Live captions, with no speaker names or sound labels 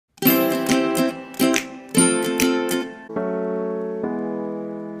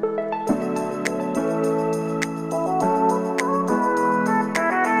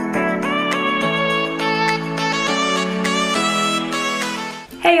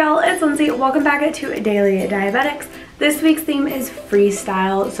y'all, it's Lindsay. Welcome back to Daily Diabetics. This week's theme is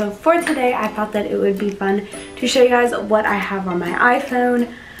freestyle. So for today, I thought that it would be fun to show you guys what I have on my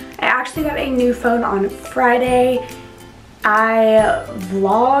iPhone. I actually got a new phone on Friday. I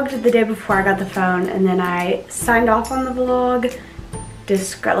vlogged the day before I got the phone, and then I signed off on the vlog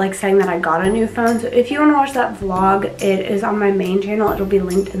saying that I got a new phone. So if you want to watch that vlog, it is on my main channel. It'll be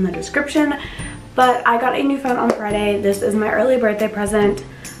linked in the description. But I got a new phone on Friday. This is my early birthday present.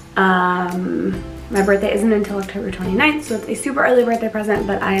 My birthday isn't until October 29th, so it's a super early birthday present,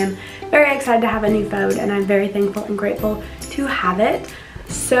 but I am very excited to have a new phone, and I'm very thankful and grateful to have it.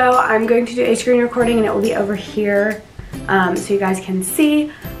 So I'm going to do a screen recording, and it will be over here so you guys can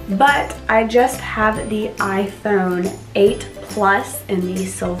see. But I just have the iPhone 8 Plus in the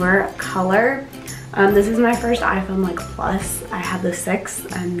silver color. This is my first iPhone Plus. I had the 6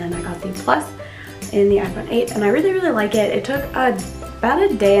 and then I got the Plus in the iPhone 8, and I really like it. It took about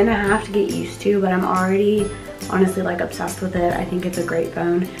a day and a half to get used to, but I'm already honestly obsessed with it. I think it's a great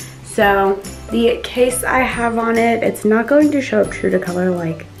phone. So the case I have on it, it's not going to show up true to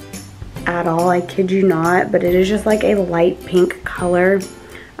color at all, I kid you not, but it is just a light pink color.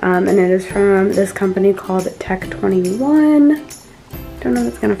 And it is from this company called Tech 21. Don't know if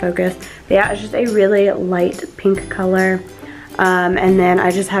it's gonna focus, but yeah, it's just a really light pink color. And then I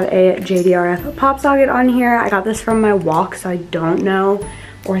just have a JDRF pop socket on here. I got this from my walk, so I don't know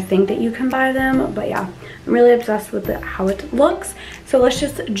or think that you can buy them, but yeah, I'm really obsessed with how it looks. So let's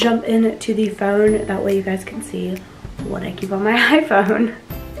just jump into the phone. That way you guys can see what I keep on my iPhone.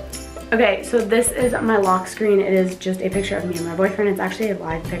 Okay, so this is my lock screen. It is just a picture of me and my boyfriend. It's actually a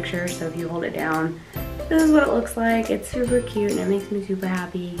live picture, so if you hold it down, this is what it looks like. It's super cute and it makes me super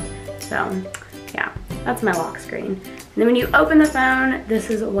happy. So yeah, that's my lock screen. And then when you open the phone, this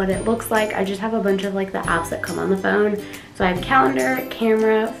is what it looks like. I just have a bunch of the apps that come on the phone. So I have calendar,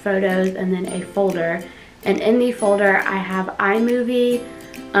 camera, photos, and then a folder. And in the folder, I have iMovie,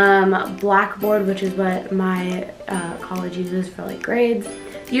 Blackboard, which is what my college uses for grades,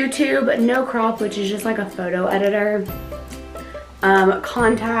 YouTube, No Crop, which is just a photo editor,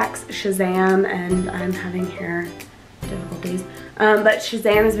 Contacts, Shazam, and I'm having hair difficulties. But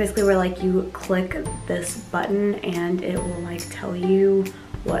Shazam is basically where you click this button and it will tell you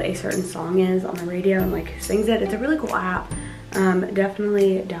what a certain song is on the radio and who sings it. It's a really cool app.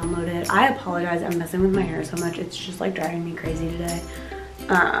 Definitely download it. I apologize, I'm messing with my hair so much. It's just driving me crazy today.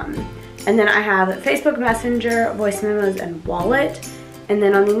 And then I have Facebook Messenger, voice memos, and wallet. And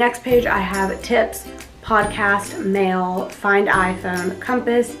then on the next page I have tips, podcast, mail, find iPhone,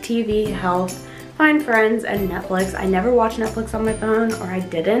 compass, TV, health, find friends, and Netflix. I never watch Netflix on my phone, or I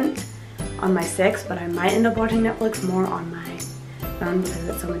didn't on my 6, but I might end up watching Netflix more on my phone because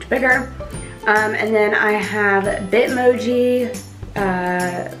it's so much bigger. And then I have Bitmoji,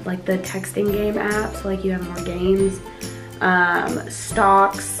 the texting game app, so you have more games,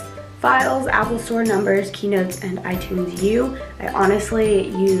 stocks, files, Apple Store, numbers, keynotes, and iTunes U. I honestly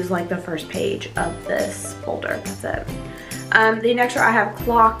use the first page of this folder. That's it. The next row I have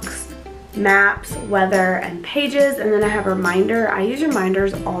clocks, maps, weather, and pages, and then I have reminder. I use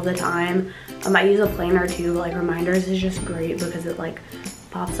reminders all the time. I use a planner too, but reminders is just great because it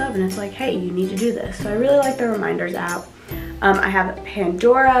pops up and it's hey, you need to do this. So I really like the reminders app. I have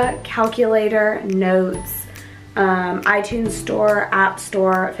Pandora, calculator, notes, iTunes Store, App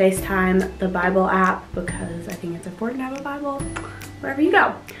Store, FaceTime, the Bible app, because I think it's important to have a Bible wherever you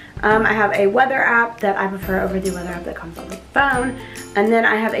go. I have a weather app that I prefer over the weather app that comes on the phone. And then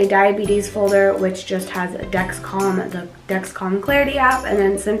I have a diabetes folder, which just has Dexcom, the Dexcom Clarity app, and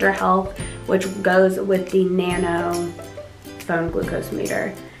then Center Health, which goes with the Nano phone glucose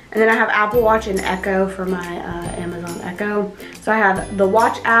meter. And then I have Apple Watch and Echo for my Amazon Echo. So I have the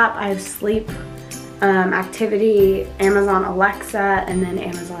Watch app, I have Sleep, Activity, Amazon Alexa, and then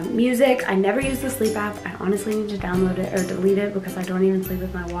Amazon Music. I never use the Sleep app. I honestly need to download it or delete it because I don't even sleep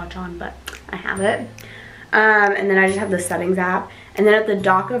with my watch on, but I have it. And then I just have the settings app. And then at the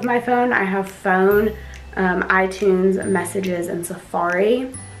dock of my phone, I have phone, iTunes, messages, and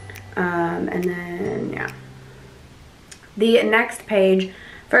Safari. And then, yeah. The next page,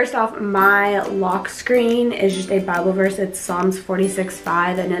 first off, my lock screen is just a Bible verse. It's Psalms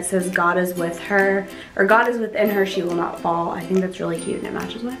 46:5, and it says, God is with her, or God is within her, she will not fall. I think that's really cute, and it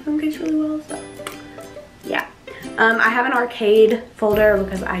matches my phone case really well, so yeah. I have an arcade folder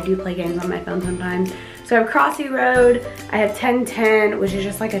because I do play games on my phone sometimes. So I have Crossy Road, I have 1010, which is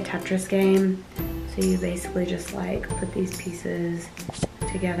just a Tetris game. So you basically just put these pieces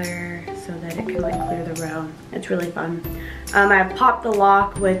together so that it can clear the row. It's really fun. I have Pop the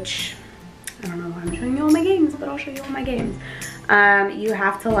Lock, which I don't know why I'm showing you all my games, but I'll show you all my games. You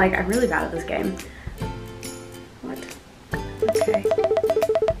have to like, I'm really bad at this game. What? Okay.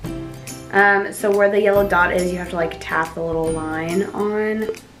 So where the yellow dot is, you have to like tap the little line on,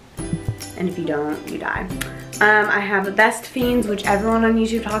 and if you don't, you die. I have Best Fiends, which everyone on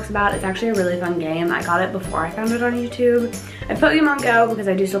YouTube talks about. It's actually a really fun game. I got it before I found it on YouTube. I have Pokemon Go because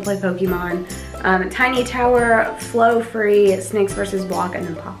I do still play Pokemon. Tiny Tower, Flow Free, Snakes vs. Block, and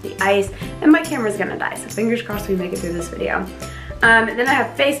then Pop the Ice. And my camera's gonna die, so fingers crossed we make it through this video. Then I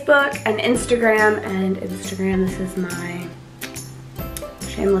have Facebook and Instagram. And Instagram, this is my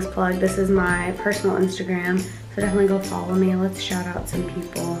shameless plug. This is my personal Instagram, so definitely go follow me. Let's shout out some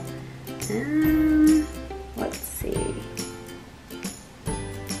people. Let's see.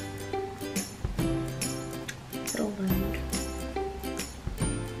 It'll load.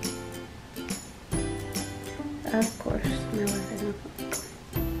 Of course, my Wi-Fi isn't.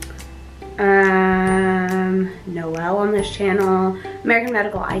 Noelle on this channel. American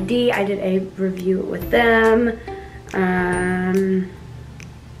Medical ID. I did a review with them.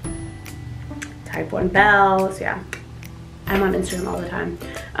 Type 1 Bell. So yeah, I'm on Instagram all the time.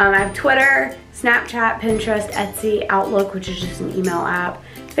 I have Twitter, Snapchat, Pinterest, Etsy, Outlook, which is just an email app,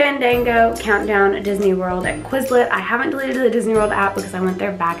 Fandango, Countdown, Disney World, and Quizlet. I haven't deleted the Disney World app because I went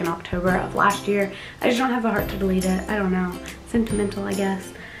there back in October of last year. I just don't have the heart to delete it. I don't know. Sentimental, I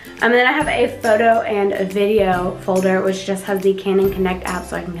guess. And then I have a photo and a video folder, which just has the Canon Connect app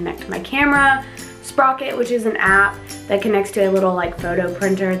so I can connect to my camera. Sprocket, which is an app that connects to a little like photo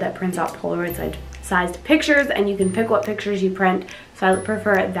printer that prints out Polaroid sized pictures, and you can pick what pictures you print, so I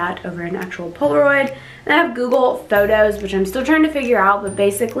prefer that over an actual Polaroid. And I have Google Photos, which I'm still trying to figure out, but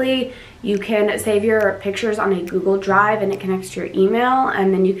basically you can save your pictures on a Google Drive and it connects to your email,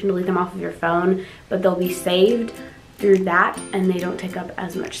 and then you can delete them off of your phone, but they'll be saved through that and they don't take up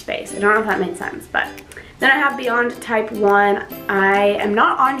as much space. I don't know if that made sense, but then I have Beyond Type 1. I am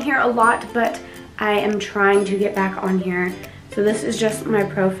not on here a lot, but I am trying to get back on here. So this is just my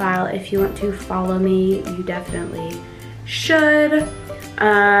profile. If you want to follow me, you definitely should.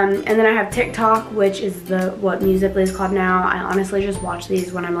 And then I have TikTok, which is what Musical.ly is called now. I honestly just watch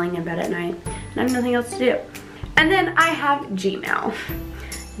these when I'm laying in bed at night and I have nothing else to do. And then I have Gmail.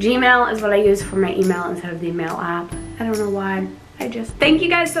 Gmail is what I use for my email instead of the mail app. I don't know why. Thank you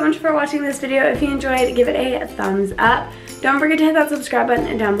guys so much for watching this video. If you enjoyed, give it a thumbs up. Don't forget to hit that subscribe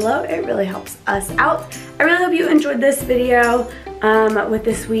button down below. It really helps us out. I really hope you enjoyed this video. With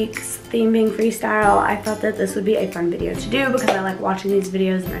this week's theme being freestyle, I thought that this would be a fun video to do because I like watching these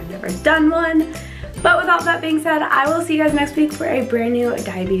videos and I've never done one. But with all that being said, I will see you guys next week for a brand new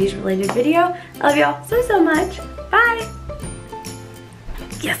diabetes related video. I love y'all so much. Bye.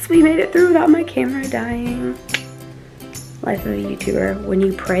 Yes, we made it through without my camera dying. Life of a YouTuber, when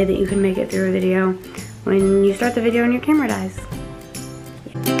you pray that you can make it through a video, when you start the video and your camera dies.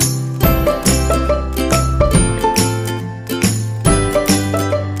 Yeah.